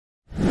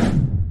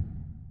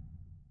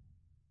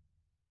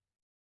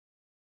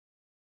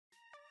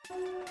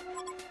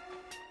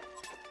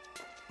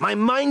My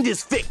mind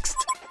is fixed.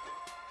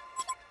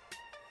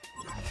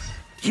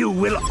 You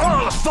will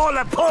all fall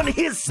upon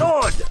his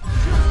sword.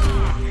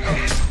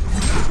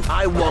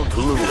 I won't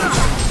lose.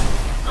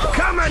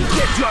 Come and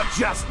get your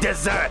just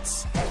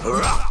desserts.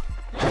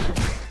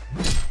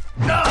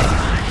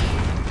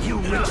 You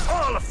will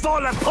all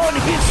fall upon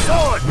his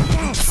sword.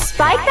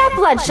 Spike that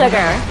blood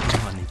sugar.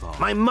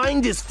 My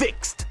mind is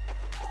fixed.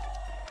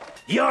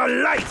 Your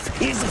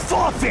life is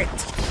forfeit.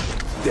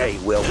 They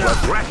will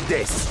regret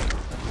this.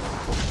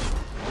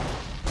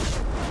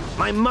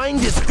 My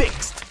mind is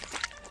fixed.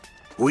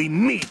 We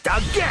meet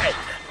again.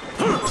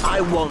 I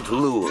won't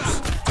lose.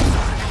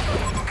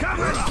 Come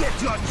and get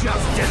your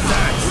just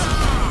desserts.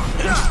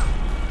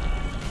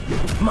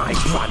 My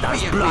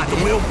brother's blood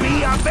will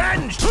be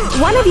avenged.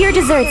 One of your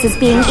desserts is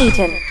being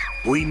eaten.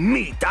 We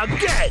meet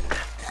again.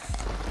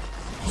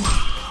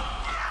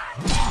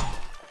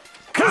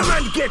 Come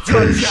and get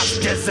your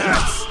just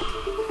desserts.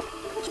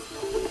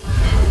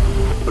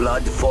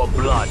 Blood for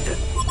blood.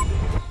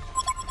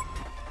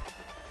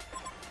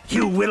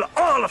 You will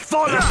all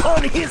fall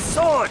upon his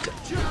sword.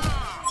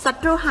 ศั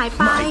ตรูหาย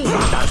ไป My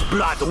brother's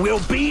blood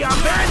will be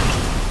avenged.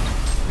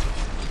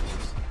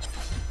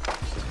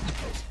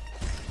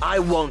 I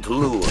won't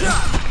lose.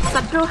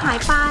 ศัตรูหาย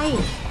ไป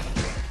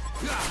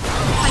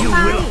You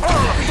will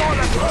all fall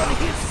upon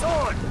his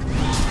sword.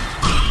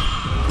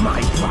 My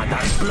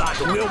brother's blood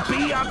will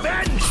be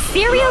avenged.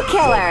 Serial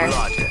killer.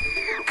 Blood.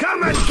 Come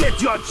and get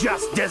your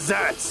just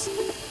desserts.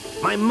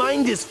 My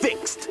mind is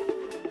fixed.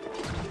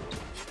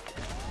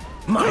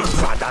 My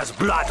brother's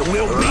blood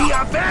will be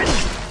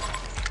avenged.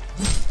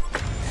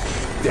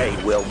 They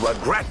will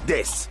regret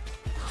this.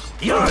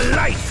 Your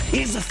life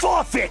is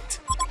forfeit.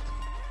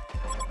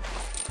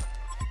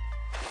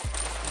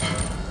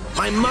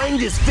 My mind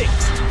is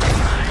fixed.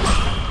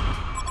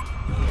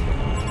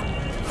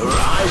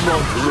 I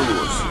won't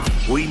lose.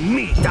 We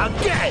meet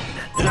again.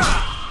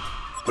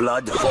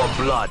 Blood for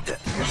blood.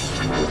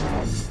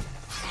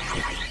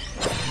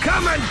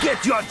 Come and get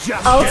your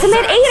just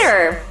Ultimate desserts.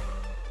 Eater.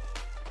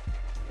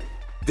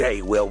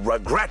 They will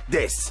regret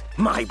this.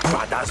 My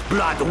brother's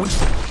blood will...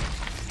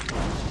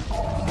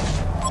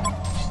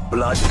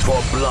 Blood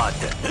for blood.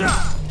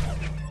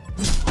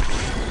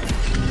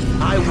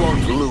 I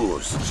won't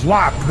lose.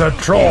 Slap the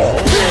troll!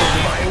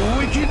 My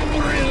wicked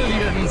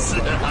brilliance.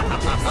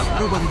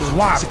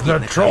 Slap the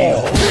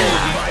troll!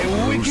 My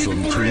wicked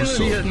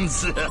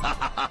brilliance.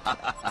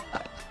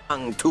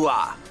 Angtua.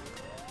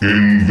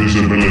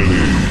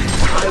 Invisibility!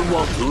 I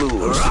won't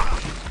lose.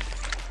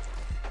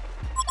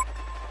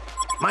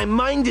 My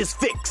mind is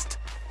fixed.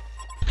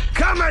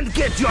 Come and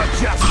get your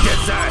just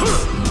desserts.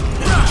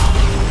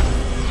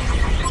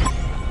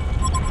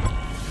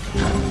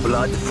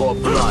 Blood for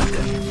blood.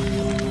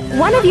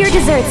 One of your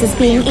desserts is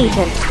being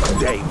eaten.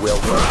 They will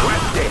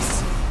regret this.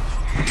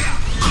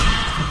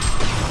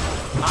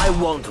 I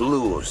won't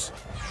lose.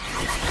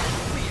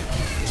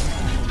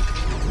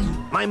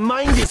 My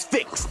mind is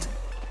fixed.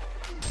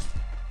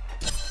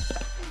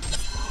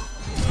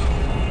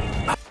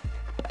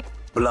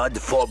 Blood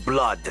for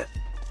blood.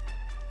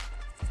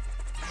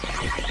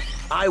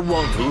 I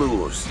won't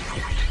lose.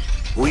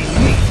 We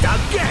meet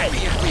again.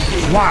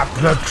 Slap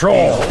the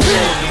troll!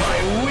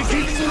 My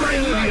wicked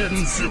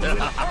brilliance.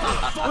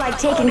 Like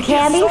taking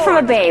candy from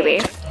a baby.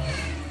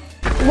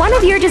 One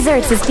of your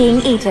desserts is being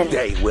eaten.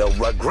 They will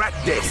regret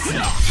this.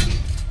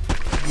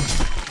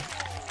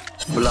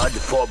 Blood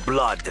for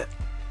blood.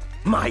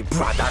 My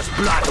brother's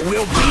blood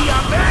will be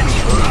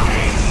avenged.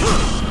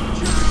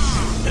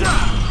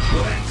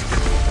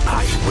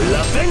 I will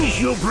avenge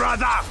you,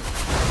 brother.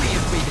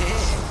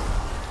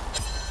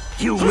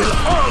 You will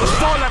all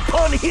fall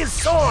upon his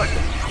sword.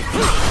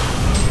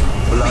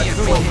 Blood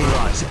for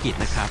blood. สะกิด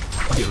นะครับ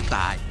เดี๋ยวต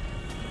าย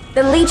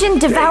The Legion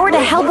devoured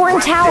a Hellborn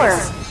tower.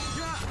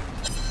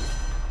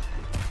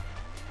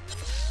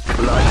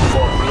 Blood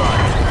for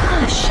blood.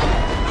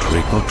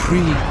 Trick or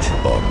treat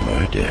or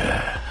murder.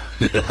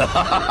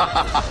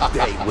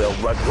 They will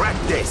regret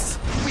this.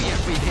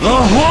 The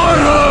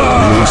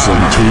horror!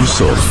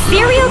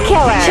 Serial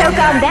killer. Choke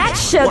on that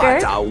sugar.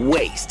 What a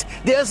waste.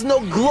 There's no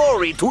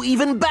glory to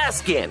even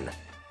bask in.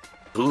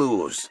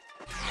 Lose.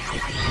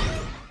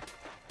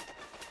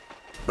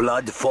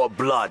 Blood for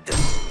blood.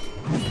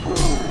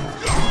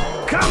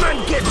 Come and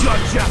get your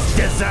just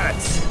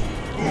desserts.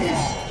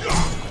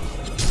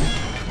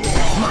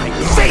 My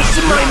face,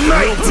 my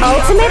might.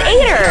 Ultimate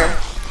Eater.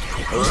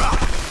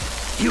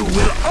 You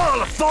will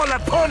all fall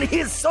upon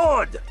his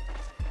sword.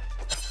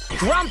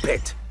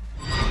 Trumpet.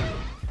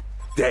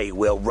 They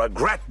will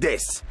regret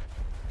this.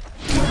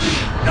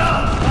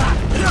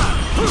 I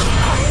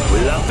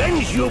will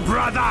avenge you,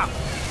 brother.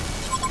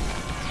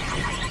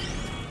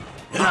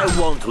 I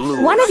won't lose.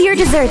 One of your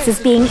desserts is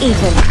being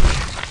eaten.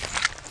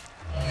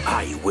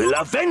 I will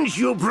avenge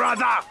you,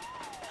 brother.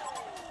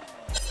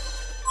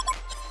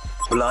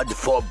 Blood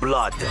for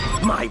blood.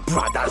 My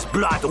brother's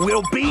blood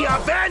will be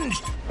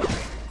avenged.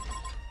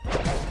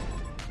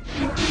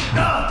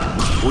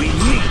 We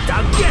meet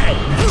again.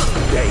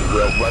 They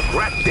will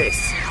regret this.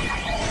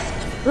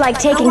 Like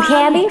taking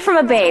candy from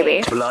a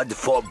baby. Blood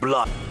for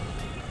blood.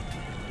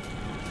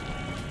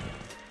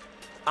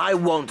 I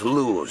won't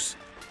lose.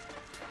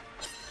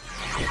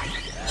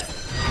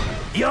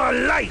 Your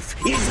life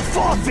is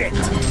forfeit!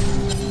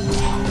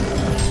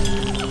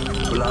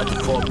 Blood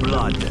for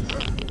blood.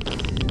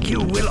 You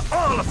will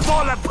all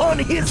fall upon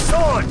his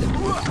sword!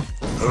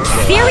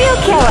 Serial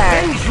killer!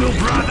 Avenge you,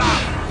 brother!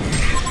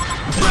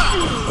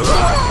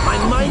 My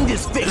mind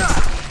is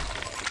fixed.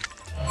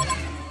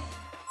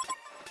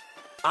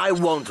 I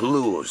won't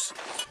lose.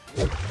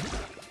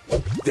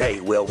 They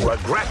will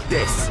regret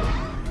this.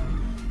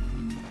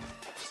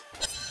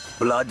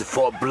 Blood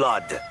for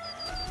blood.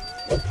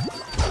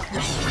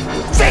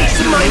 Face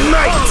my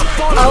might!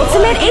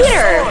 Ultimate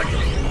Eater!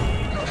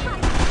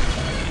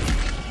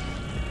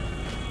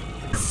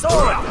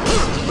 Sword!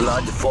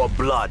 Blood for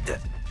blood.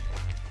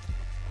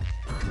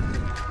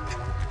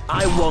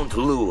 I won't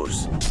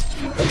lose.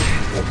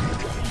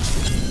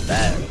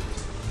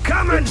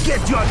 Come and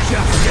get your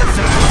just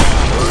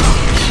desserts!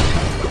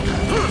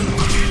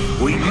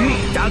 We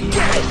meet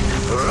again!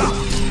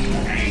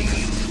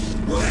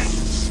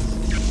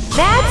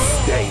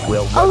 That's They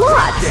will a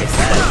lot!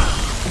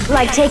 this.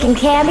 Like taking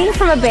candy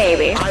from a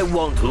baby. I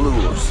won't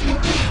lose.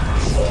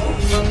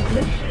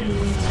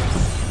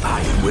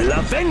 I will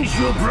avenge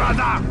you,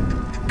 brother!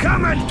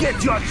 Come and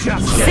get your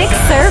justice! 6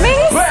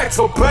 servings? Back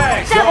for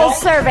back, Double y'all.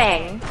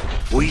 serving!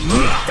 We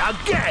meet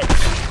again!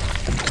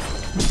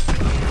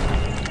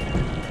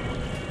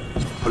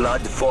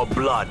 Blood for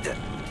blood.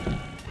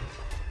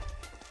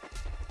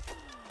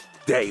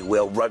 They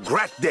will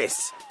regret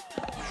this.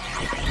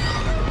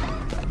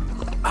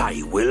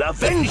 I will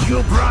avenge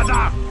you,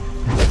 brother!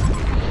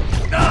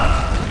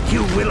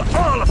 You will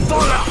all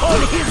fall upon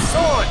his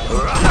sword!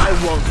 I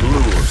won't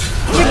lose.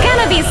 You're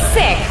gonna be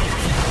sick!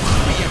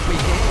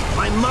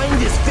 My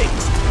mind is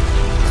fixed.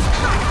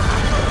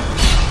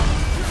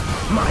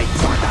 My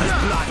brother's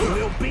blood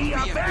will be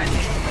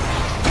avenged.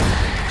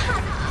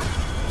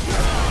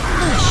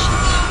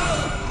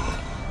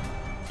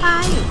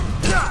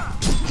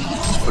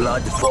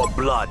 Blood for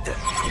blood.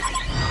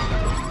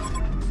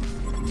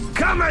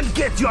 Come and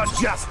get your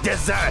just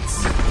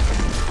desserts.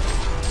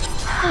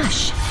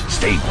 Hush!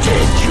 Stay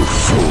dead, you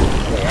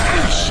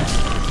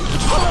fool.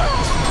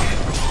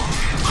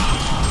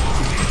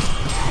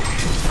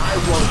 I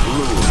won't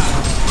lose.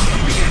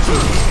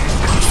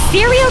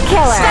 Serial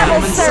killer!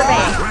 Double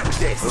serving! Regret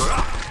this.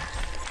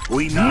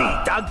 We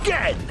meet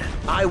again.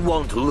 I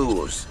won't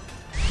lose.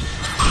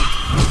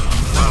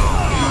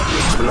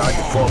 Blood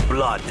for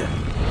blood.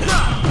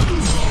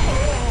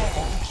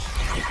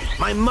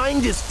 My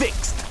mind is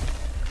fixed.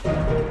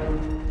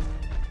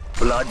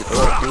 Blood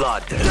for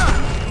blood.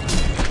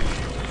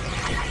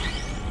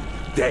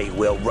 They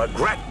will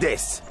regret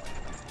this.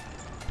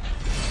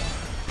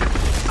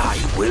 I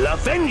will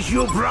avenge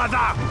you,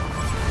 brother.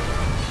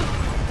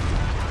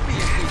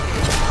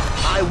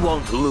 I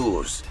won't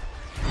lose.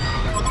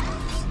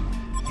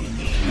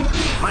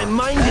 My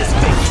mind is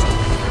fixed.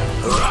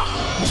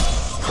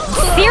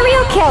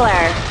 Serial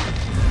killer!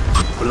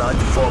 Blood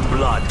for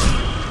blood.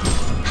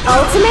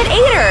 Ultimate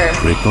Eater!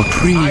 Trick or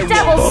treat.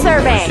 Double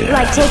serving!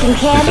 Like taking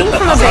candy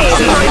from a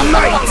baby. My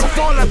might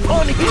fall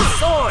upon his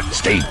sword.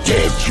 Stay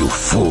dead, you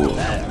fool.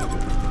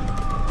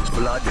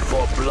 Blood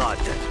for blood.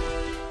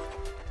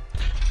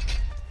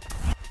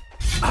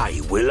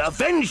 I will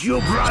avenge you,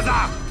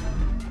 brother.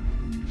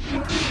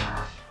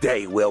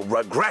 They will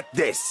regret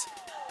this.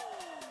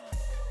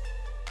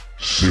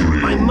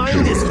 My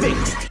mind is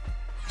fixed.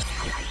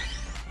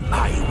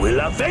 I will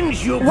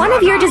avenge you, One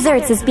of your brother.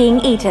 desserts is being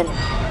eaten.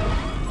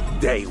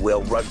 They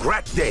will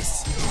regret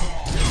this.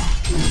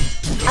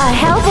 A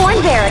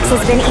hellborn barracks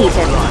has been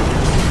eaten.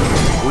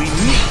 We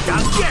meet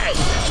again.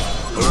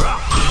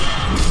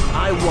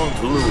 I won't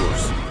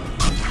lose.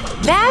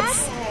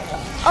 That's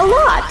a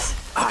lot!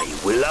 I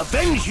will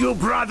avenge you,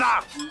 brother.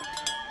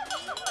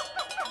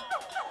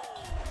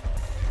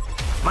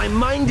 My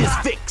mind is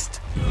fixed.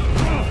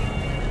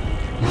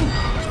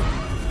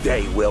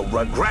 They will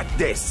regret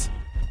this.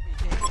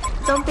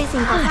 โจมตี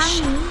สิ่งก่อสร้าง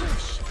นี้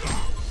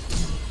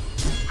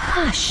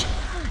Hush!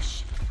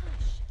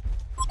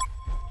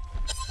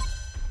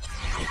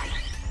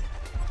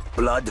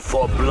 Blood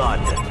for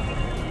blood.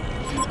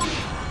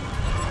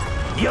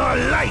 Your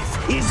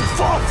life is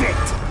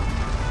forfeit.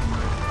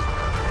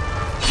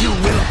 You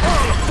will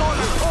all fall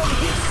upon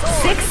his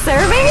sword. 6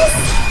 servings?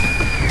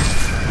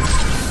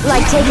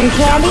 Like taking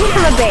candy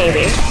from a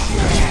baby.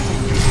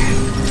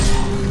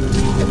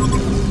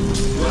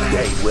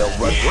 They will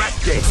regret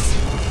this.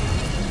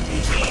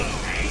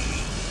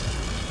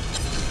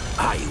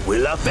 I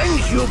will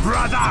avenge you,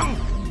 brother.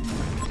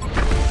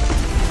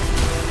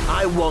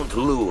 I won't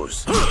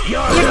lose.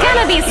 You're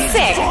gonna be life is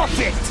sick.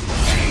 forfeit.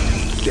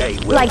 They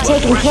will Like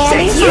taking regret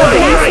candy this. from a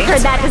baby.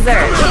 Massacred that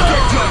dessert.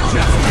 Get your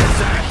just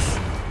desserts.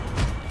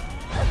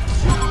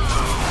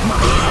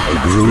 A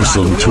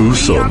gruesome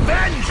twosome.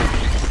 Avenged.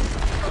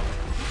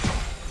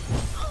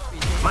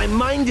 My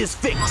mind is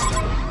fixed.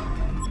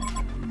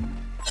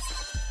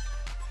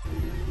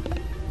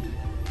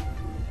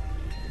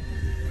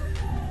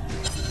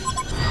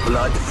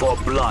 Blood for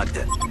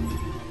blood.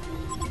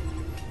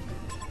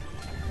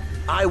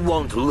 I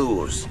won't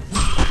lose.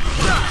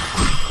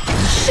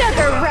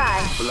 Sugar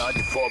rush. Blood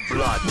for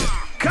blood.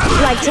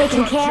 Like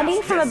taking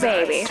candy from a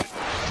baby.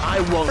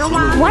 I won't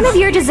lose. One of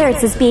your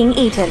desserts is being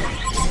eaten.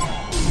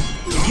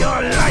 Your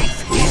life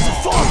is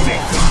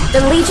forfeit.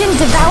 The Legion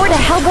devoured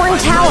a Hellborn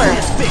tower.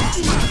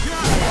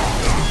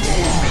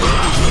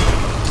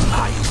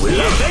 I will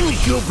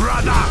avenge you,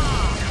 brother.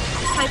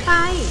 ถอยไป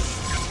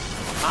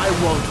I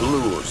won't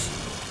lose.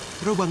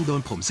 ระวังโด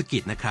นผมสะกิ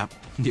ดนะครับ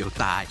เดี๋ยว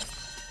ตาย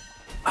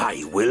I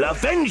will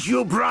avenge you,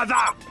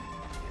 brother.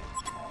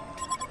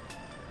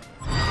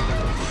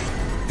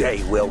 They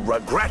will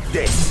regret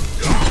this.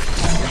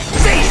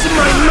 Face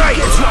my might.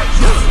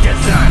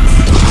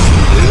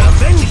 Will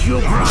avenge you,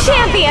 brother.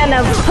 Champion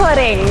of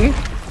pudding.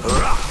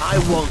 I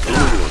won't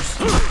lose.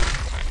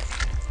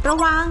 ระ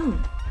วัง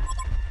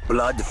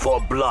Blood for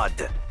blood.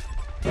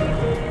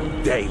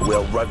 They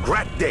will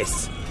regret this.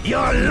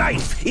 Your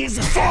life is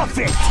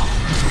forfeit.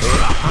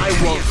 I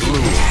won't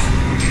lose.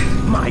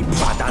 My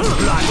brother's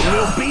blood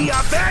will be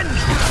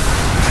avenged.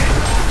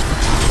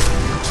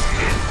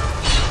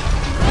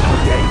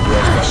 They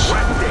will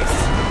regret this.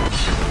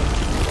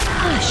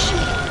 Hush.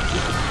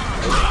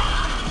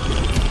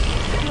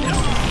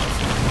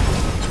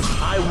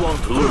 I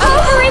won't lose.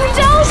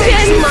 Overindulgence.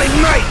 Face my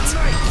might.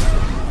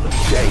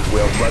 They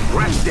will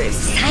regret this.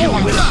 You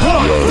will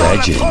Your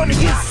legend. upon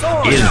his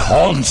sword. It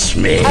haunts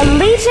me. A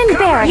Legion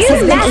barracks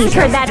has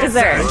mastered that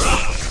dessert.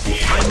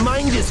 My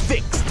mind is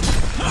fixed.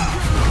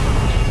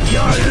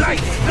 Your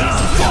life is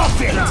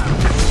forfeit.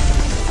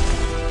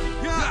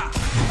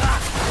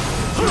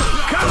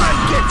 Come and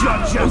get your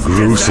justice.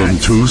 Gruesome A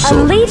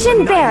twosome.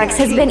 Legion barracks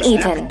has been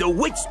eaten. The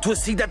wits to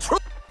see the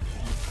truth.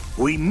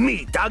 We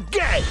meet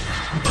again.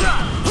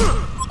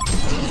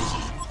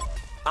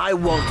 I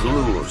won't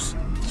lose.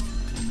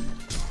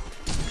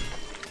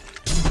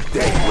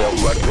 They will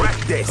regret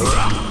this.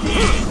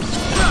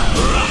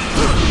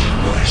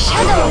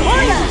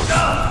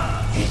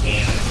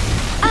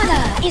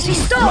 Honor is My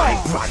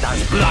restored.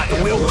 brother's blood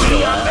will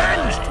be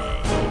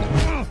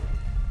avenged.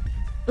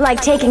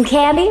 Like taking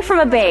candy from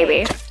a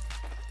baby.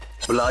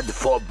 Blood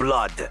for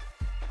blood.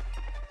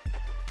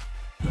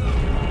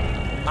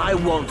 I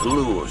won't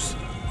lose.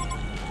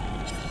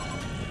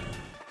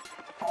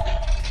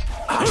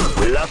 I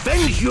will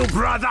avenge you,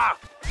 brother.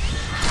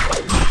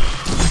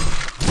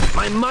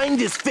 My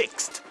mind is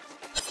fixed.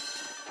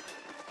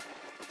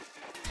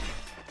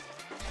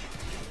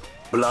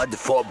 Blood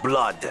for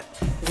blood.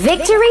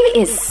 Victory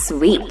is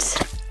sweet.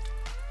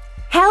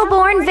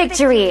 Hellborn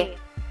victory.